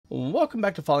Welcome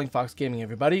back to FallingFoxGaming,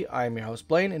 everybody. I am your host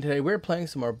Blaine, and today we're playing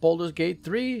some more Baldur's Gate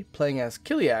 3, playing as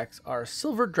Killiax, our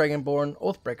Silver Dragonborn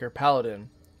Oathbreaker Paladin.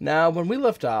 Now, when we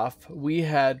left off, we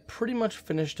had pretty much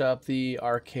finished up the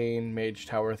Arcane Mage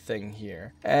Tower thing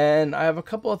here, and I have a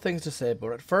couple of things to say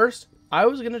about it. First, I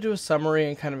was going to do a summary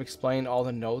and kind of explain all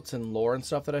the notes and lore and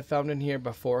stuff that I found in here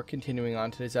before continuing on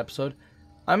today's episode.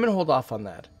 I'm going to hold off on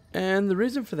that. And the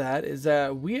reason for that is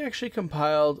that we actually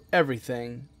compiled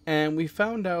everything, and we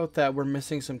found out that we're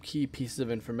missing some key pieces of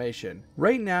information.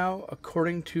 Right now,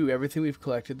 according to everything we've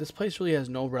collected, this place really has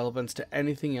no relevance to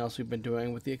anything else we've been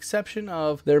doing, with the exception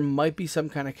of there might be some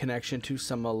kind of connection to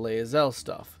some Lae'zel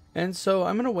stuff. And so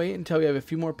I'm going to wait until we have a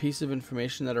few more pieces of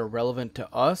information that are relevant to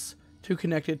us to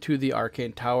connect it to the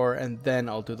Arcane Tower, and then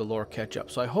I'll do the lore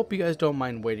catch-up. So I hope you guys don't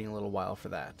mind waiting a little while for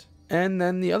that. And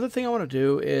then the other thing I want to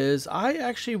do is I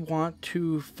actually want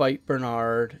to fight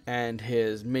Bernard and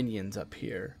his minions up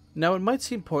here. Now, it might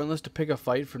seem pointless to pick a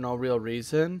fight for no real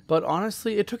reason, but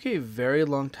honestly, it took a very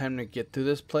long time to get through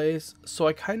this place, so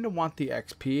I kind of want the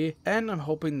XP, and I'm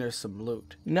hoping there's some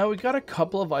loot. Now, we got a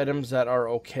couple of items that are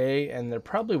okay, and they're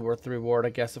probably worth the reward, I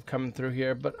guess, of coming through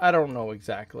here, but I don't know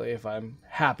exactly if I'm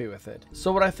happy with it.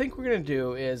 So what I think we're going to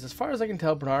do is, as far as I can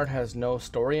tell, Bernard has no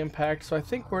story impact, so I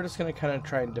think we're just going to kind of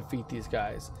try and defeat these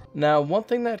guys. Now, one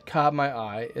thing that caught my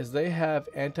eye is they have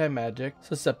anti-magic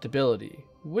susceptibility,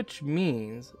 which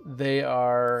means they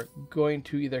are going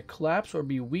to either collapse or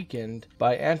be weakened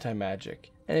by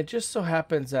anti-magic. And it just so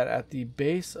happens that at the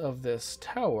base of this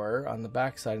tower, on the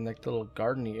backside, in like the little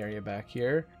gardeny area back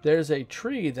here, there's a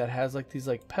tree that has like these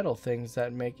like petal things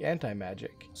that make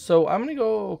anti-magic. So I'm gonna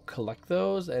go collect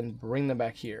those and bring them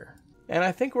back here. And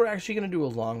I think we're actually going to do a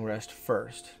long rest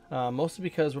first, mostly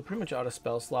because we're pretty much out of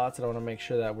spell slots, and I want to make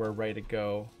sure that we're ready to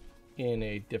go in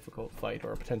a difficult fight,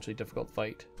 or a potentially difficult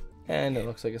fight. And it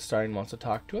looks like Astarion wants to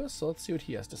talk to us, so let's see what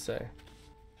he has to say.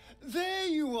 There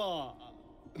you are,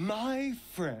 my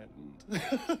friend.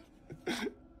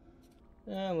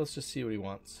 Let's just see what he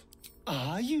wants.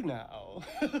 Are you now?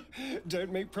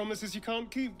 Don't make promises you can't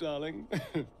keep, darling.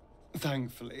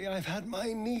 Thankfully, I've had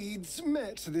my needs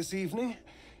met this evening.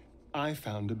 I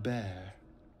found a bear.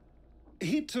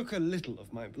 He took a little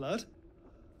of my blood.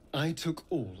 I took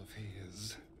all of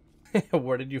his.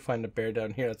 Where did you find a bear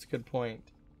down here? That's a good point.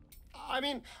 I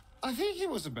mean, I think he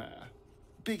was a bear.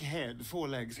 Big head, 4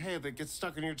 legs, hair that gets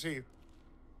stuck in your teeth.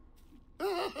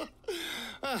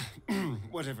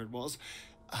 Whatever it was,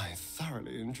 I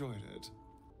thoroughly enjoyed it.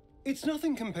 It's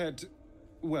nothing compared to,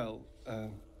 well,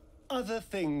 other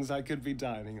things I could be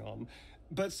dining on,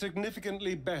 but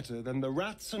significantly better than the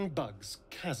rats and bugs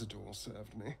Cazador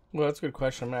served me. Well, that's a good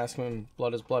question. I'm asking him,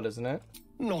 blood is blood, isn't it?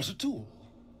 Not at all.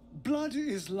 Blood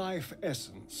is life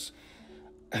essence.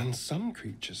 And some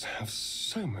creatures have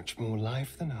so much more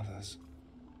life than others.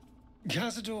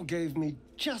 Cazador gave me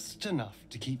just enough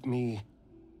to keep me,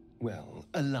 well,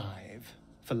 alive,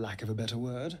 for lack of a better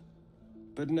word.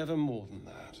 But never more than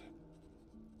that.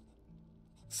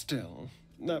 Still,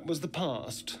 that was the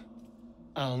past.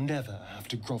 I'll never have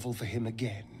to grovel for him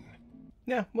again.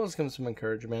 Yeah, well, let's give him some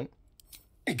encouragement.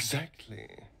 Exactly.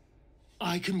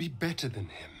 I can be better than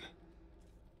him.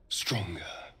 Stronger.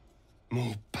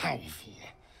 More powerful.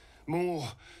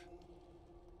 More...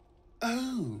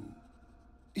 Oh,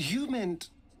 you meant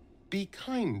be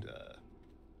kinder.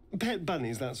 Pet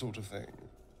bunnies, that sort of thing.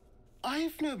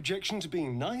 I've no objection to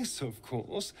being nice, of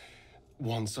course,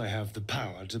 once I have the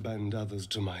power to bend others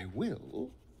to my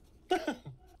will.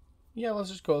 Yeah, let's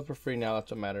just go with for free now.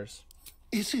 That's what matters.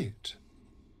 Is it?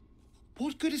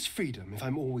 What good is freedom if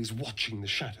I'm always watching the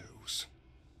shadows?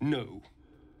 No.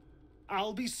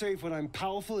 I'll be safe when I'm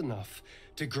powerful enough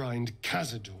to grind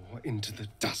Cazador into the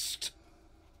dust.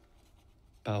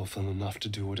 Powerful enough to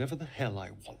do whatever the hell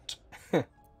I want.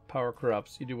 Power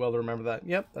corrupts. You do well to remember that.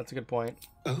 Yep, that's a good point.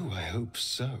 Oh, I hope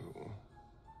so.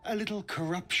 A little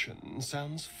corruption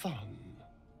sounds fun.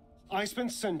 I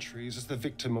spent centuries as the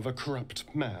victim of a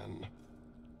corrupt man.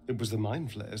 It was the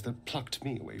mind flayers that plucked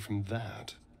me away from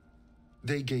that.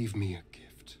 They gave me a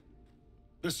gift.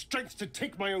 The strength to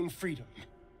take my own freedom.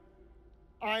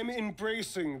 I'm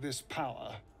embracing this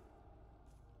power.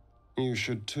 You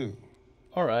should too.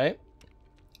 All right.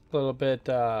 A little bit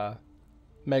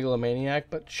megalomaniac,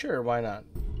 but sure, why not?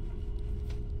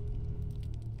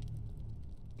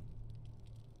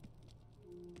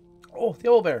 Oh, the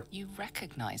owlbear. You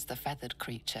recognize the feathered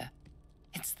creature.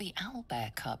 It's the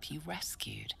owlbear cub you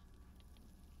rescued.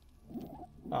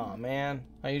 Oh man,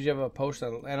 I usually have a post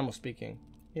on animal speaking.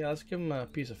 Yeah, let's give him a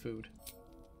piece of food.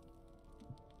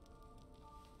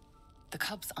 The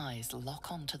cub's eyes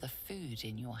lock onto the food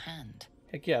in your hand.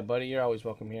 Heck yeah, buddy, you're always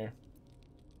welcome here.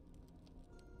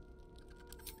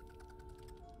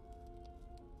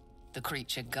 The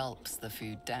creature gulps the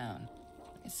food down.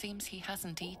 It seems he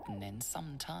hasn't eaten in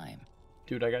some time.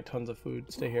 Dude, I got tons of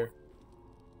food. Stay here.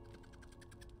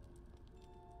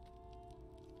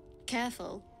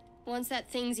 Careful. Once that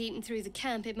thing's eaten through the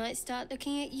camp, it might start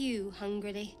looking at you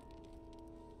hungrily.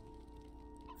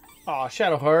 Aw,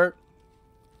 Shadowheart.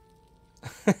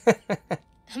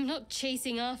 I'm not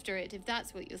chasing after it, if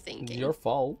that's what you're thinking. Your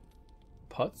fault.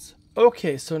 Putz.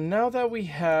 Okay, so now that we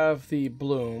have the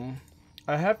bloom,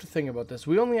 I have to think about this.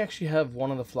 We only actually have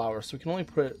one of the flowers, so we can only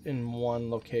put it in one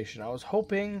location. I was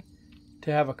hoping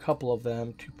to have a couple of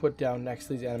them to put down next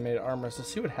to these animated armors to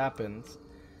see what happens.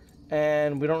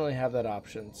 And we don't really have that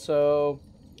option. So,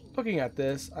 looking at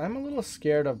this, I'm a little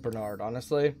scared of Bernard,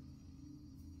 honestly.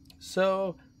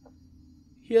 So,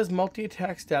 he has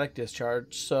multi-attack static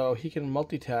discharge, so he can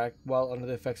multi-attack while under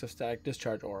the effects of static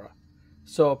discharge aura.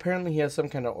 So apparently he has some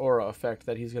kind of aura effect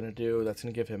that he's going to do that's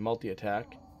going to give him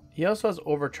multi-attack. He also has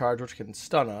overcharge, which can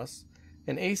stun us,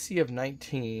 an AC of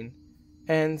 19,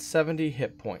 and 70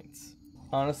 hit points.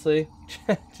 Honestly,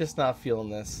 just not feeling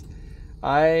this.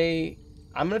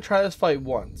 I'm going to try this fight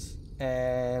once,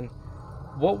 and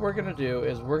what we're going to do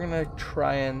is we're going to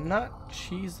try and not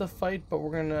cheese the fight, but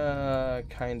we're going to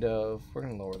we're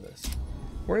going to lower this.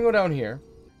 We're going to go down here,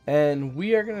 and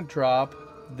we are going to drop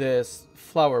this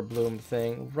flower bloom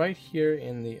thing right here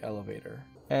in the elevator.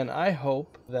 And I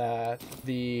hope that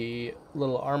the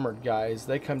little armored guys,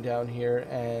 they come down here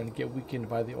and get weakened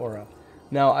by the aura.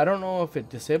 Now, I don't know if it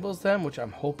disables them, which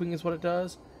I'm hoping is what it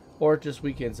does, or it just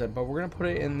weakens them, but we're going to put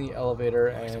it in the elevator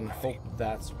and hope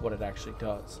that's what it actually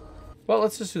does. Well,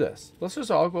 let's just do this. Let's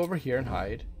just all go over here and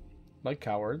hide, like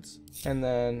cowards, and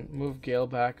then move Gale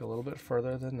back a little bit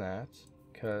further than that,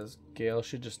 because Gale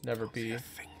should just never be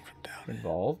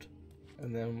involved.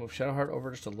 And then move Shadowheart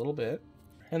over just a little bit.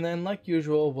 And then, like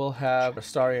usual, we'll have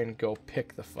Astarion go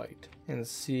pick the fight and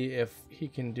see if he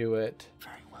can do it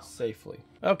safely.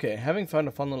 Okay, having found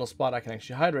a fun little spot I can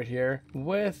actually hide right here.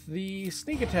 With the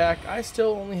sneak attack, I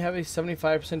still only have a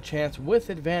 75% chance with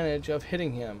advantage of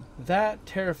hitting him. That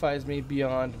terrifies me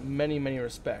beyond many, many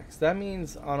respects. That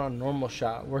means on a normal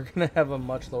shot, we're going to have a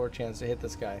much lower chance to hit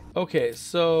this guy. Okay,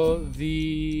 so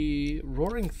the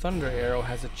Roaring Thunder arrow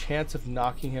has a chance of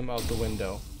knocking him out the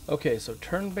window. Okay, so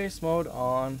turn-based mode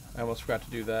on. I almost forgot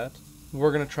to do that.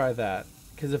 We're going to try that,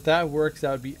 because if that works, that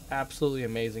would be absolutely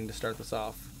amazing to start this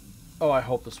off. Oh, I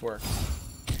hope this works.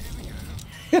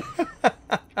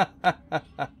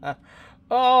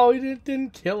 Oh, he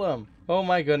didn't kill him. Oh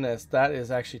my goodness, that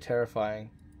is actually terrifying.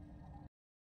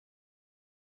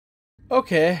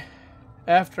 Okay,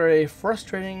 after a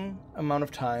frustrating amount of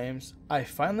times, I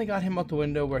finally got him out the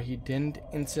window where he didn't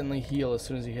instantly heal as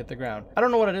soon as he hit the ground. I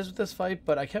don't know what it is with this fight,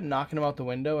 but I kept knocking him out the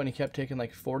window and he kept taking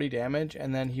like 40 damage,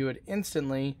 and then he would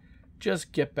instantly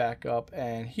just get back up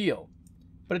and heal.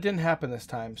 But it didn't happen this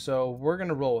time, so we're going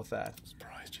to roll with that.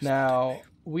 Now,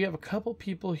 we have a couple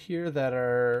people here that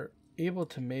are able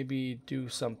to maybe do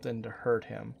something to hurt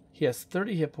him. He has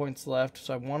 30 hit points left,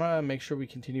 so I want to make sure we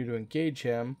continue to engage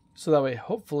him, so that way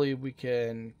hopefully we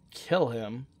can kill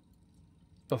him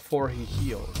before he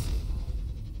heals.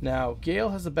 Now,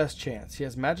 Gale has the best chance. He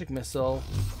has Magic Missile.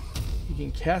 He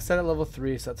can cast that at level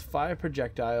 3, so that's 5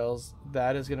 projectiles.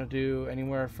 That is going to do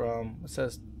anywhere from, it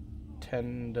says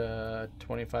 10 to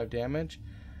 25 damage.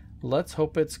 Let's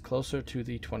hope it's closer to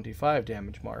the 25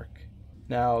 damage mark.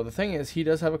 Now the thing is, he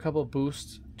does have a couple of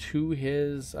boosts to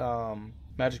his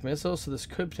magic missile, so this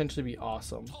could potentially be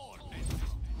awesome.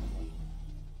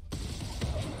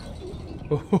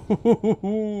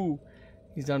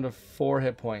 He's down to 4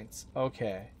 hit points.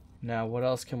 Okay, now what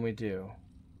else can we do?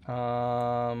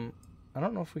 I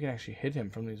don't know if we can actually hit him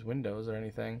from these windows or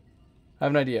anything. I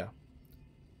have an idea.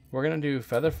 We're going to do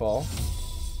Featherfall.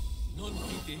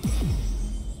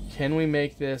 Can we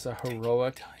make this a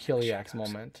heroic Killiax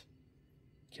moment?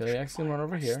 Killiax can run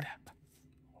over here.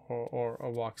 Or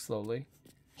walk slowly.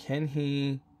 Can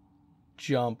he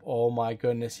jump? Oh my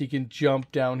goodness, he can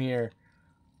jump down here.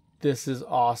 This is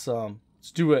awesome.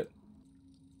 Let's do it.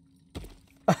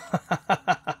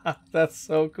 That's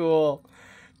so cool.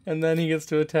 And then he gets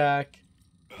to attack.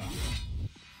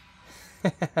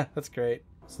 That's great.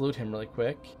 Let's loot him really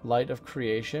quick. Light of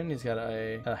Creation. He's got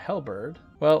a Hellbird.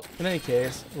 Well, in any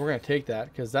case, we're gonna take that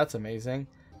because that's amazing.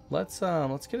 Let's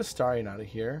get Astarion out of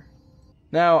here.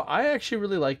 Now, I actually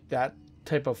really like that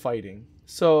type of fighting.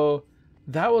 So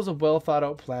that was a well thought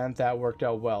out plan that worked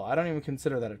out well. I don't even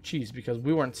consider that a cheese because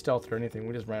we weren't stealthed or anything.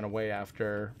 We just ran away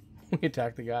after we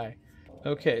attacked the guy.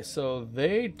 Okay, so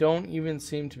they don't even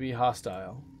seem to be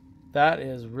hostile. That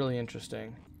is really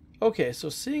interesting. Okay, so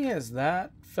seeing as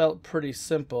that felt pretty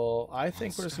simple, I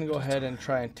think we're just going to go ahead and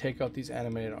try and take out these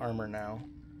animated armor now.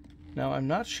 Now, I'm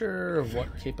not sure of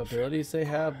what capabilities they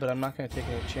have, but I'm not going to take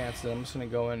any chances. I'm just going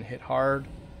to go in and hit hard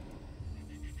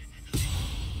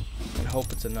and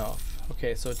hope it's enough.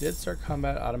 Okay, so it did start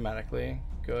combat automatically.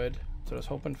 Good. That's what I was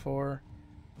hoping for.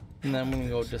 And then we can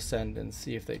go descend and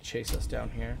see if they chase us down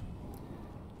here.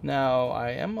 Now,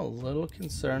 I am a little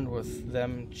concerned with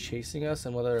them chasing us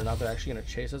and whether or not they're actually going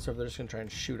to chase us or if they're just going to try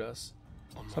and shoot us.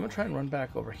 So I'm going to try and run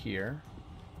back over here.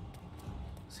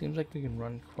 Seems like we can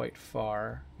run quite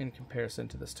far in comparison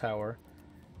to this tower.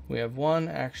 We have one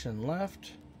action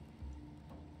left.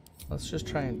 Let's just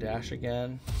try and dash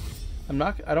again. I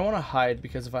don't want to hide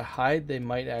because if I hide, they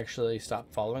might actually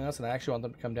stop following us, and I actually want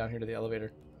them to come down here to the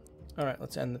elevator. Alright,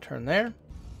 let's end the turn there.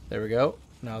 There we go.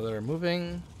 Now they're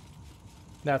moving.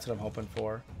 That's what I'm hoping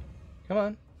for. Come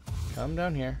on. Come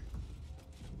down here.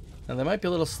 Now they might be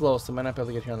a little slow, so I might not be able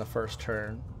to get here on the first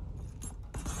turn.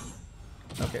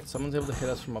 Okay, someone's able to hit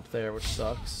us from up there, which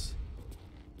sucks.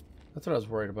 That's what I was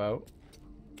worried about.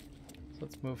 So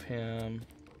let's move him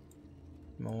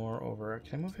more over.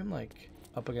 Can I move him, like,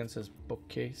 up against his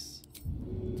bookcase?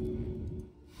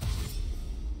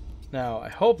 Now, I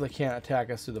hope they can't attack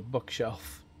us through the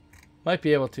bookshelf. Might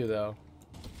be able to, though.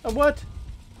 What?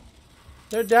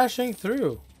 They're dashing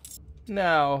through.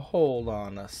 Now, hold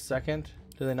on a second.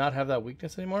 Do they not have that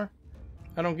weakness anymore?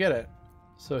 I don't get it.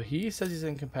 So he says he's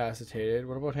incapacitated.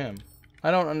 What about him?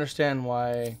 I don't understand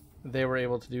why they were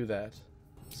able to do that.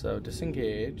 So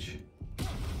disengage.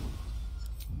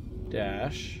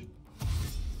 Dash.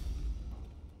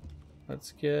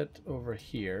 Let's get over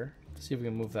here. See if we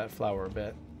can move that flower a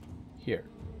bit. Here.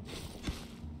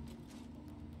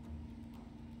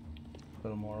 A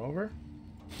little more over.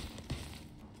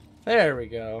 There we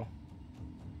go.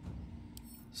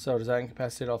 So does that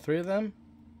incapacitate all three of them?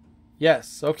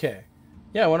 Yes, okay.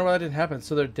 Yeah, I wonder why that didn't happen.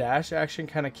 So their dash action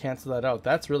kind of canceled that out.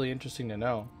 That's really interesting to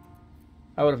know.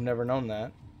 I would have never known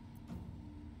that.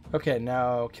 Okay,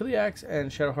 now Killiax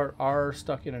and Shadowheart are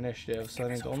stuck in initiative, so that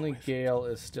means only Gale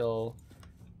is still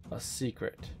a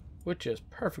secret, which is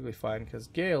perfectly fine because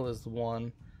Gale is the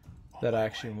one that I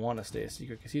actually want to stay a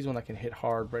secret because he's the one that can hit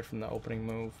hard right from the opening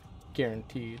move,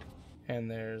 guaranteed. And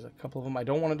there's a couple of them. I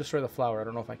don't want to destroy the flower. I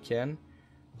don't know if I can.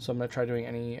 So I'm going to try doing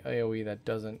any AoE that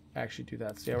doesn't actually do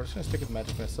that. So yeah, we're just going to stick with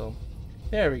Magic Missile.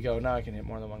 There we go. Now I can hit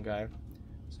more than one guy.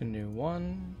 So new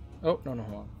one. Oh, no,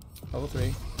 hold on. Level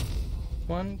 3.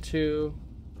 1, 2,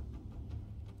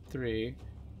 3.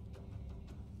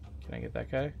 Can I get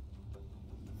that guy?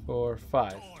 4,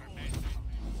 5.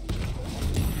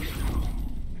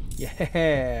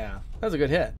 Yeah! That was a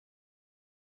good hit.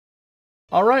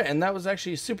 Alright, and that was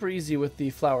actually super easy with the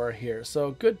flower here.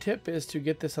 So good tip is to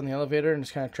get this on the elevator and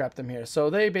just kind of trap them here. So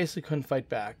they basically couldn't fight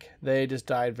back. They just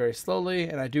died very slowly,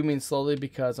 and I do mean slowly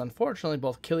because unfortunately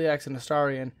both Killiax and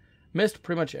Astarion missed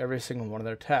pretty much every single one of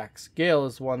their attacks. Gale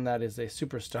is one that is a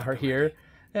superstar here,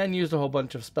 and used a whole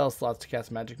bunch of spell slots to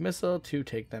cast Magic Missile to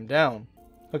take them down.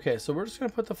 Okay, so we're just going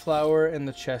to put the flower in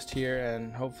the chest here,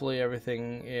 and hopefully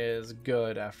everything is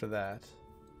good after that.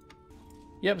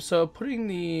 Yep, so putting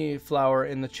the flower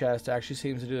in the chest actually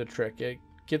seems to do the trick. It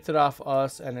gets it off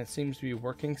us, and it seems to be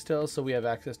working still, so we have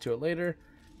access to it later.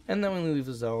 And then when we leave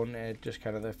the zone, it just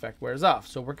kind of the effect wears off,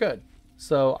 so we're good.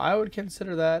 So I would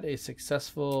consider that a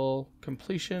successful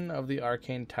completion of the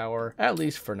Arcane Tower, at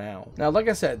least for now. Now, like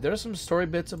I said, there's some story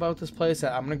bits about this place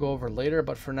that I'm going to go over later,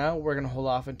 but for now, we're going to hold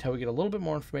off until we get a little bit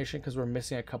more information because we're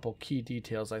missing a couple key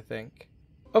details, I think.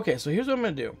 Okay, so here's what I'm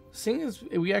going to do. Seeing as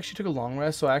we actually took a long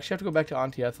rest, so I actually have to go back to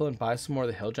Auntie Ethel and buy some more of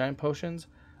the Hill Giant potions.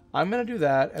 I'm going to do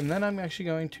that, and then I'm actually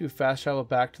going to fast travel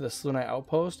back to the Selune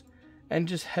Outpost and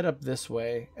just head up this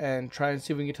way and try and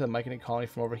see if we can get to the Myconid colony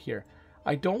from over here.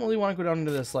 I don't really want to go down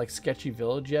into this like sketchy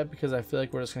village yet because I feel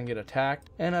like we're just going to get attacked,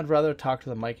 and I'd rather talk to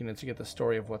the Myconids to get the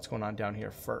story of what's going on down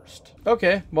here first.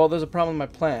 Okay, well there's a problem with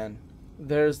my plan.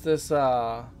 There's this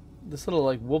little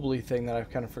like wobbly thing that I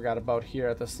kind of forgot about here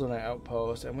at the Selune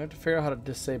Outpost, and we have to figure out how to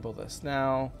disable this.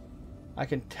 Now, I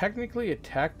can technically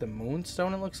attack the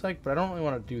Moonstone, it looks like, but I don't really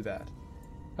want to do that.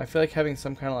 I feel like having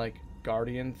some kind of like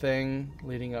guardian thing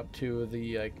leading up to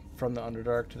the like from the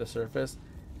Underdark to the surface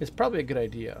is probably a good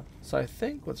idea. So I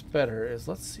think what's better is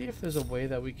let's see if there's a way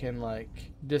that we can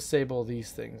like disable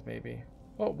these things maybe.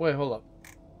 Oh wait, hold up.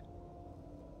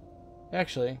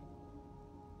 Actually,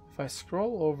 if I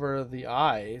scroll over the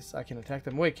eyes, I can attack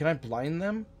them. Wait, can I blind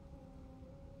them?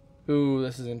 Ooh,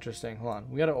 this is interesting. Hold on.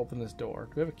 We gotta open this door.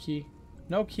 Do we have a key?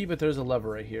 No key, but there's a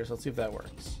lever right here, so let's see if that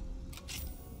works.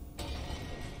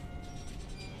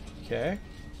 Okay.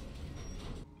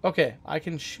 Okay, I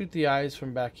can shoot the eyes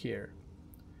from back here.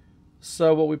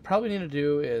 So what we probably need to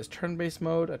do is turn-based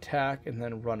mode, attack, and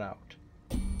then run out.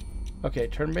 Okay,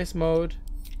 turn-based mode.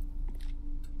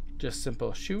 Just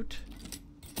simple shoot.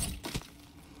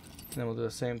 And then we'll do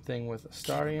the same thing with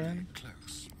Astarion.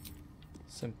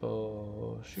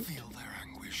 Simple shoot. Feel their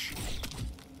anguish.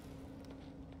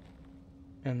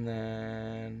 And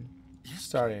then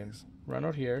Astarion. Run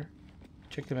out here.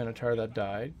 Check the Minotaur that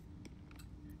died.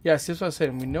 Yeah, see, that's what I was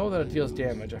saying. We know that it deals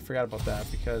damage. I forgot about that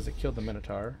because it killed the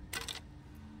Minotaur.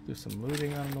 Do some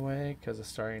looting on the way because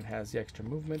Astarion has the extra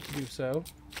movement to do so.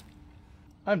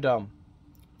 I'm dumb.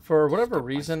 For whatever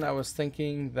reason, I was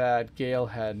thinking that Gale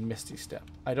had Misty Step.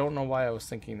 I don't know why I was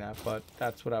thinking that, but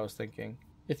that's what I was thinking.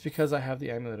 It's because I have the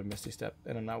Amulet of Misty Step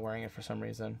and I'm not wearing it for some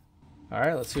reason.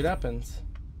 Alright, let's see what happens.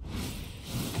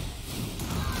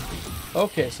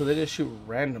 Okay, so they just shoot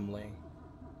randomly.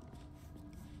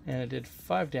 And it did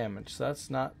 5 damage, so that's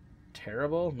not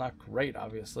terrible. Not great,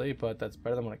 obviously, but that's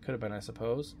better than what it could have been, I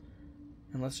suppose.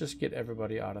 And let's just get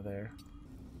everybody out of there.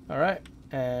 Alright,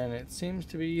 and it seems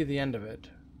to be the end of it.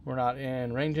 We're not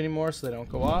in range anymore, so they don't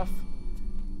go off.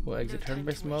 We'll exit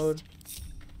turn-based mode.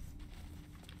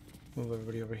 Move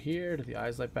everybody over here. Do the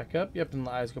eyes light back up? Yep, and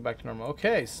the eyes go back to normal.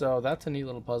 Okay, so that's a neat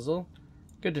little puzzle.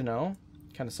 Good to know.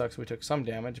 Kind of sucks we took some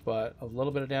damage, but a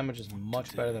little bit of damage is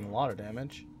much better than a lot of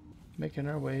damage. Making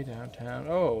our way downtown.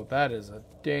 Oh, that is a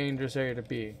dangerous area to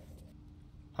be.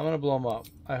 I'm going to blow them up.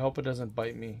 I hope it doesn't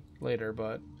bite me later,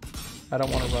 but I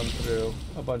don't want to run through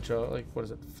a bunch of, like, what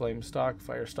is it? Flame stock?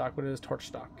 Fire stock? What it is? Torch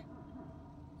stock.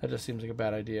 That just seems like a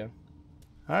bad idea.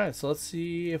 Alright, so let's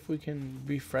see if we can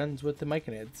be friends with the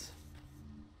Myconids.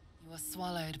 You are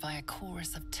swallowed by a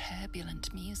chorus of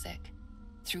turbulent music.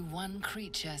 Through one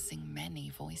creature sing many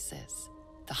voices.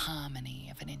 The harmony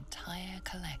of an entire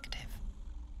collective.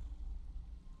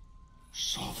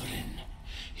 Sovereign,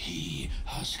 he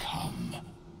has come.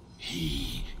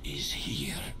 He is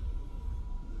here.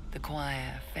 The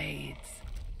choir fades.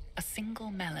 A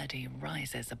single melody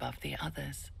rises above the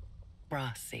others,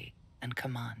 brassy and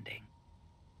commanding.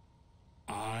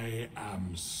 I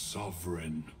am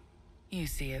sovereign. You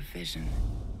see a vision.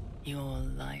 Your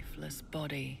lifeless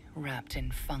body wrapped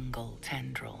in fungal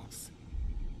tendrils.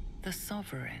 The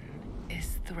Sovereign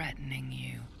is threatening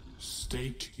you.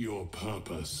 State your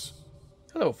purpose.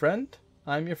 Hello, friend.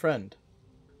 I'm your friend.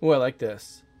 Oh, I like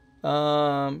this.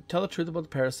 Tell the truth about the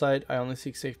parasite. I only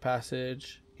seek safe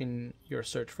passage in your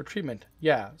search for treatment.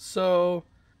 Yeah, so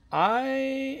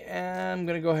I am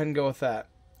going to go ahead and go with that.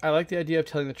 I like the idea of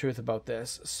telling the truth about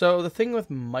this. So the thing with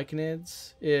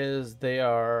Myconids is they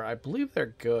are, I believe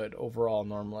they're good overall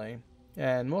normally.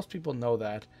 And most people know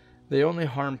that. They only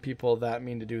harm people that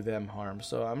mean to do them harm.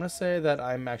 So I'm going to say that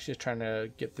I'm actually trying to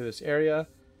get through this area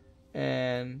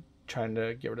and trying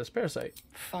to get rid of this parasite.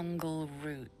 Fungal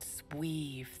roots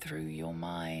weave through your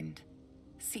mind,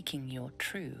 seeking your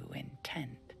true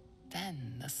intent.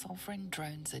 Then the Sovereign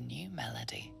drones a new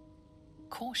melody.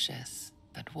 Cautious,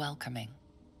 but welcoming.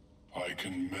 I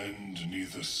can mend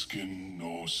neither skin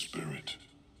nor spirit,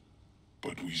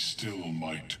 but we still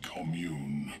might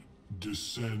commune.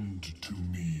 Descend to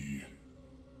me.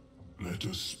 Let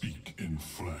us speak in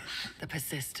flesh. The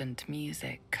persistent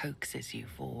music coaxes you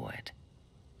forward.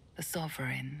 The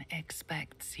Sovereign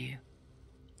expects you.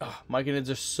 Oh, Myconids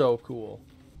are so cool.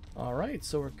 Alright,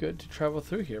 so we're good to travel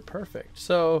through here. Perfect.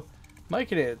 So,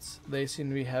 Myconids, they seem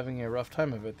to be having a rough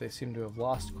time of it. They seem to have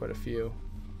lost quite a few.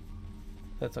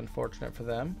 That's unfortunate for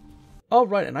them.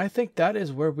 Alright, and I think that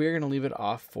is where we're going to leave it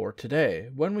off for today.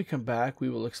 When we come back, we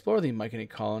will explore the Myconid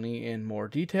colony in more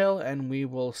detail, and we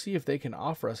will see if they can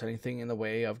offer us anything in the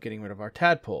way of getting rid of our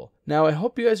tadpole. Now, I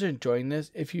hope you guys are enjoying this.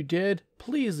 If you did,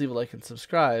 please leave a like and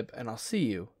subscribe, and I'll see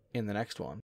you in the next one.